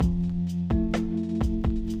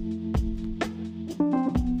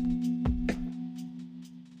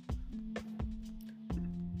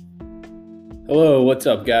Hello, what's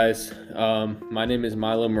up, guys? My name is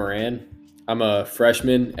Milo Moran. I'm a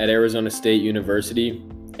freshman at Arizona State University,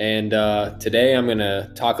 and today I'm going to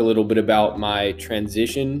talk a little bit about my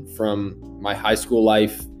transition from my high school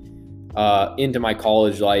life into my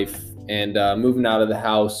college life and moving out of the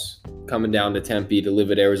house, coming down to Tempe to live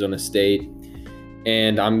at Arizona State.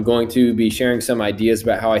 And I'm going to be sharing some ideas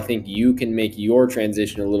about how I think you can make your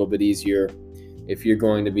transition a little bit easier if you're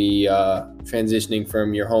going to be transitioning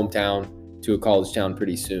from your hometown to a college town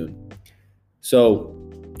pretty soon. So,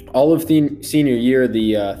 all of senior year,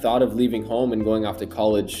 the thought of leaving home and going off to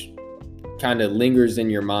college kind of lingers in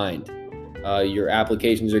your mind. Your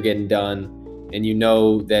applications are getting done, and you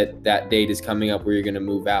know that that date is coming up where you're going to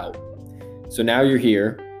move out. So now you're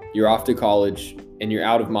here, you're off to college, and you're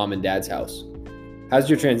out of mom and dad's house. How's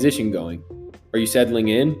your transition going? Are you settling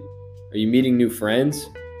in? Are you meeting new friends?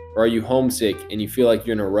 Or are you homesick and you feel like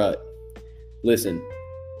you're in a rut? Listen,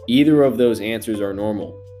 either of those answers are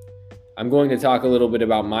normal. I'm going to talk a little bit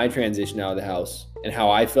about my transition out of the house and how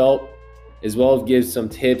I felt, as well as give some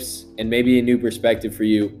tips and maybe a new perspective for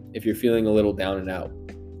you if you're feeling a little down and out.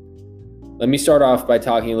 Let me start off by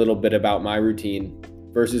talking a little bit about my routine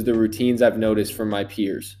versus the routines I've noticed from my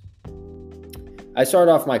peers. I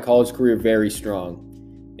started off my college career very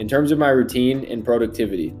strong in terms of my routine and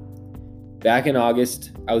productivity. Back in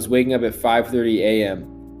August, I was waking up at 5:30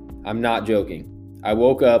 a.m. I'm not joking. I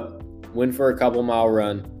woke up, went for a couple mile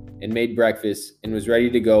run, and made breakfast and was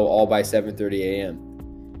ready to go all by 7:30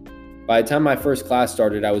 a.m. By the time my first class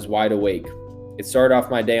started, I was wide awake. It started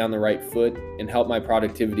off my day on the right foot and helped my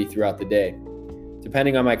productivity throughout the day.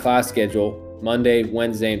 Depending on my class schedule, Monday,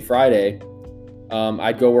 Wednesday, and Friday,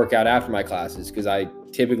 I'd go work out after my classes because I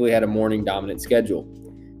typically had a morning dominant schedule.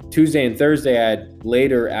 Tuesday and Thursday, I had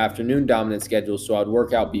later afternoon dominant schedules, so I'd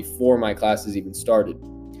work out before my classes even started.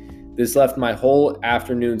 This left my whole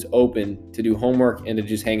afternoons open to do homework and to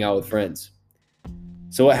just hang out with friends.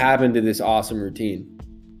 So what happened to this awesome routine?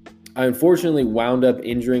 I unfortunately wound up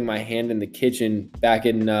injuring my hand in the kitchen back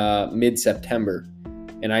in mid-September,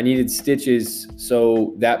 and I needed stitches,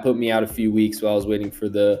 so that put me out a few weeks while I was waiting for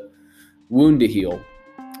the wound to heal.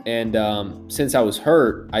 And since I was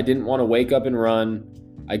hurt, I didn't want to wake up and run.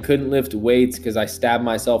 I couldn't lift weights because I stabbed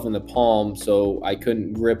myself in the palm, so I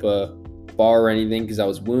couldn't grip a bar or anything because I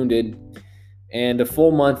was wounded. And a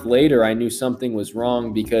full month later, I knew something was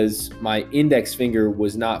wrong because my index finger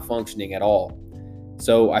was not functioning at all.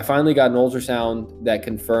 So I finally got an ultrasound that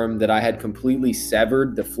confirmed that I had completely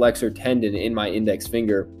severed the flexor tendon in my index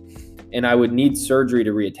finger, and I would need surgery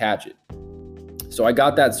to reattach it. So I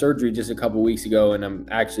got that surgery just a couple weeks ago, and I'm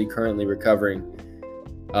actually currently recovering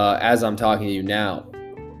as I'm talking to you now.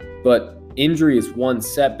 But injury is one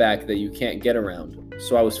setback that you can't get around.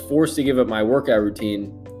 So I was forced to give up my workout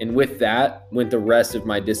routine, and with that went the rest of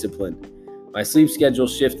my discipline. My sleep schedule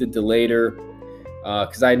shifted to later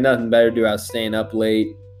because I had nothing better to do. I was staying up late.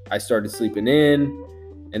 I started sleeping in,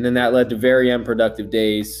 and then that led to very unproductive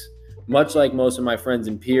days. Much like most of my friends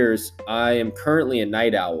and peers, I am currently a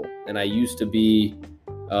night owl, and I used to be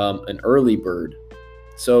an early bird.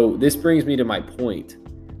 So this brings me to my point.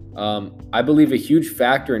 I believe a huge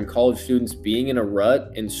factor in college students being in a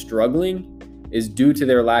rut and struggling is due to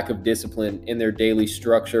their lack of discipline in their daily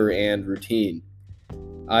structure and routine.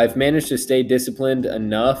 I've managed to stay disciplined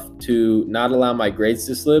enough to not allow my grades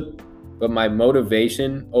to slip, but my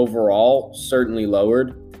motivation overall certainly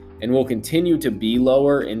lowered and will continue to be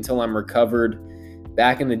lower until I'm recovered,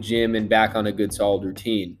 back in the gym, and back on a good solid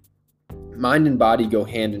routine. Mind and body go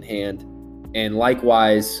hand in hand. And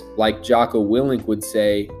likewise, like Jocko Willink would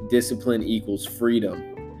say, discipline equals freedom.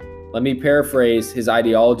 Let me paraphrase his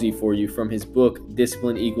ideology for you from his book,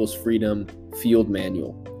 Discipline Equals Freedom Field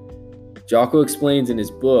Manual. Jocko explains in his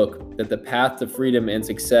book that the path to freedom and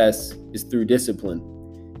success is through discipline.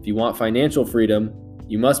 If you want financial freedom,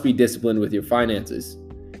 you must be disciplined with your finances.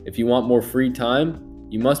 If you want more free time,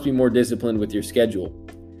 you must be more disciplined with your schedule.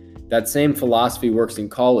 That same philosophy works in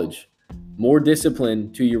college. More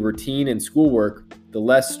discipline to your routine and schoolwork, the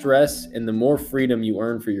less stress and the more freedom you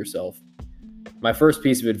earn for yourself. My first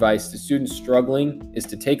piece of advice to students struggling is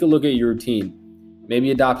to take a look at your routine, maybe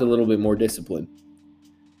adopt a little bit more discipline.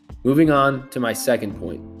 Moving on to my second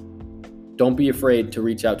point. Don't be afraid to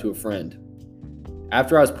reach out to a friend.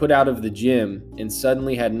 After I was put out of the gym and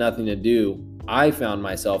suddenly had nothing to do, I found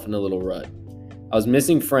myself in a little rut. I was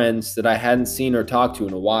missing friends that I hadn't seen or talked to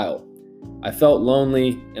in a while. I felt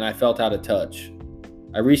lonely and I felt out of touch.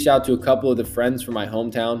 I reached out to a couple of the friends from my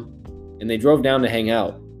hometown, and they drove down to hang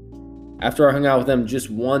out. After I hung out with them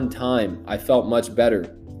just one time, I felt much better,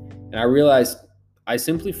 and I realized I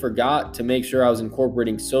simply forgot to make sure I was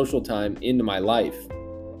incorporating social time into my life.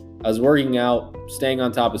 I was working out, staying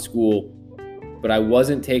on top of school, but I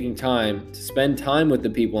wasn't taking time to spend time with the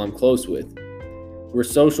people I'm close with. We're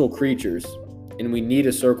social creatures, and we need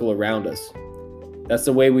a circle around us. That's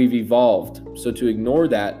the way we've evolved, so to ignore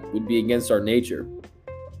that would be against our nature.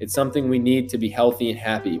 It's something we need to be healthy and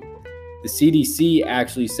happy. The CDC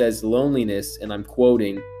actually says loneliness, and I'm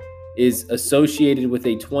quoting, is associated with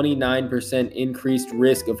a 29% increased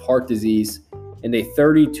risk of heart disease and a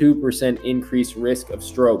 32% increased risk of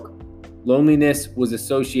stroke. Loneliness was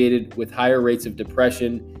associated with higher rates of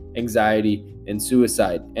depression, anxiety, and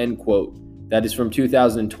suicide, end quote. That is from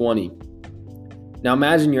 2020. Now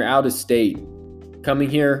imagine you're out of state, coming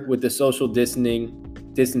here with the social distancing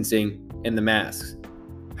and the masks.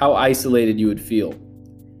 How isolated you would feel.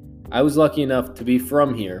 I was lucky enough to be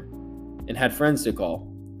from here and had friends to call.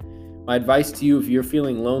 My advice to you if you're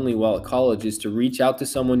feeling lonely while at college is to reach out to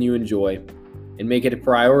someone you enjoy and make it a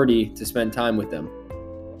priority to spend time with them.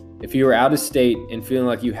 If you are out of state and feeling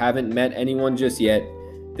like you haven't met anyone just yet,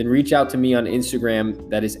 then reach out to me on Instagram,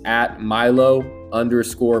 that is at Milo_Moran.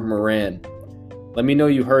 Let me know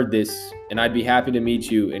you heard this, and I'd be happy to meet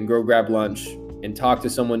you and go grab lunch and talk to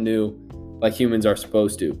someone new like humans are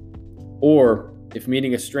supposed to. Or if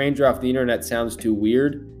meeting a stranger off the internet sounds too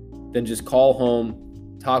weird, then just call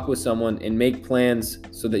home, talk with someone, and make plans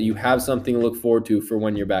so that you have something to look forward to for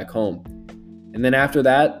when you're back home. And then after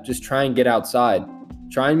that, just try and get outside.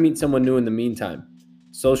 Try and meet someone new in the meantime.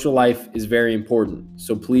 Social life is very important,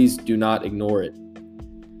 so please do not ignore it.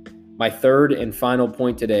 My third and final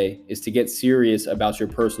point today is to get serious about your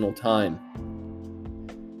personal time.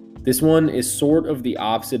 This one is sort of the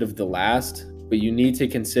opposite of the last, but you need to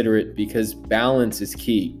consider it because balance is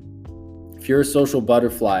key. If you're a social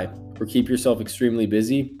butterfly or keep yourself extremely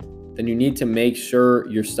busy, then you need to make sure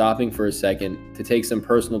you're stopping for a second to take some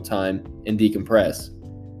personal time and decompress.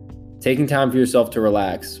 Taking time for yourself to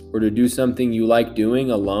relax or to do something you like doing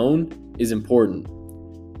alone is important.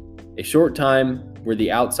 A short time where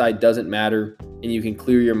the outside doesn't matter and you can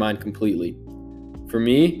clear your mind completely. For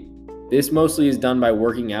me, this mostly is done by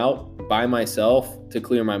working out by myself to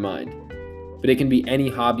clear my mind. But it can be any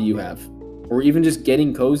hobby you have, or even just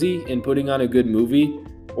getting cozy and putting on a good movie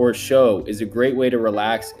or a show is a great way to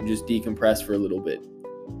relax and just decompress for a little bit.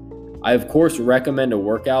 I, of course, recommend a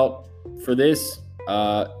workout for this,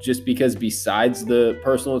 just because besides the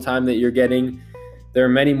personal time that you're getting, there are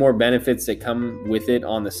many more benefits that come with it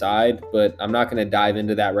on the side, but I'm not going to dive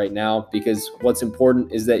into that right now because what's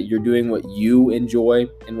important is that you're doing what you enjoy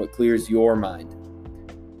and what clears your mind.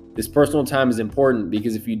 This personal time is important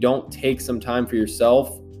because if you don't take some time for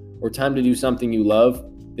yourself or time to do something you love,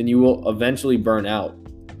 then you will eventually burn out.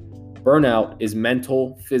 Burnout is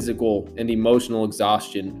mental, physical, and emotional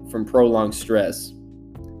exhaustion from prolonged stress.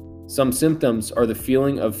 Some symptoms are the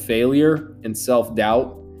feeling of failure and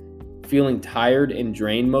self-doubt, feeling tired and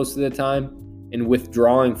drained most of the time, and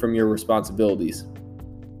withdrawing from your responsibilities.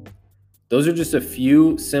 Those are just a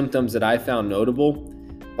few symptoms that I found notable,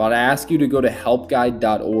 but I ask you to go to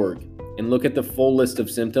helpguide.org and look at the full list of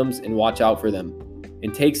symptoms and watch out for them,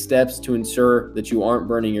 and take steps to ensure that you aren't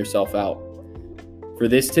burning yourself out. For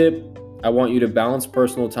this tip, I want you to balance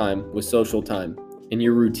personal time with social time in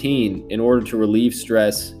your routine in order to relieve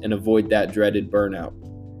stress and avoid that dreaded burnout.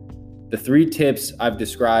 The 3 tips I've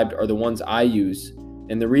described are the ones I use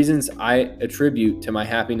and the reasons I attribute to my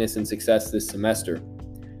happiness and success this semester.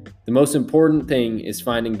 The most important thing is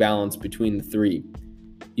finding balance between the 3.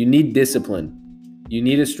 You need discipline, you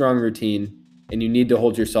need a strong routine, and you need to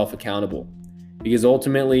hold yourself accountable. Because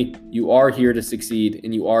ultimately, you are here to succeed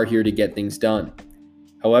and you are here to get things done.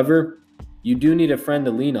 However, you do need a friend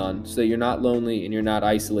to lean on so that you're not lonely and you're not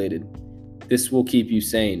isolated. This will keep you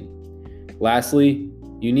sane. Lastly,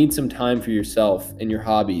 you need some time for yourself and your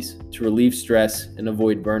hobbies to relieve stress and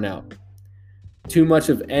avoid burnout. Too much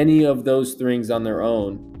of any of those things on their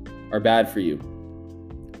own are bad for you.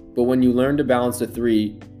 But when you learn to balance the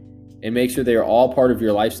 3 and make sure they are all part of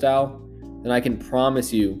your lifestyle, then I can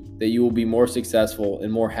promise you that you will be more successful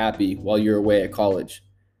and more happy while you're away at college.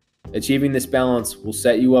 Achieving this balance will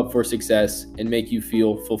set you up for success and make you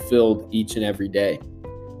feel fulfilled each and every day.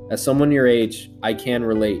 As someone your age, I can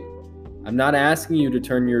relate. I'm not asking you to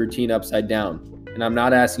turn your routine upside down, and I'm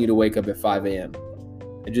not asking you to wake up at 5 a.m.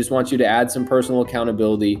 I just want you to add some personal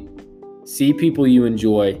accountability, see people you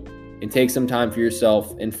enjoy, and take some time for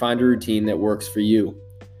yourself and find a routine that works for you.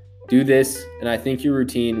 Do this, and I think your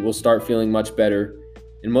routine will start feeling much better,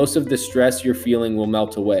 and most of the stress you're feeling will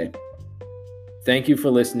melt away. Thank you for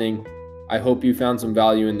listening. I hope you found some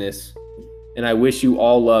value in this, and I wish you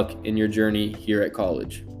all luck in your journey here at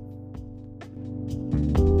college.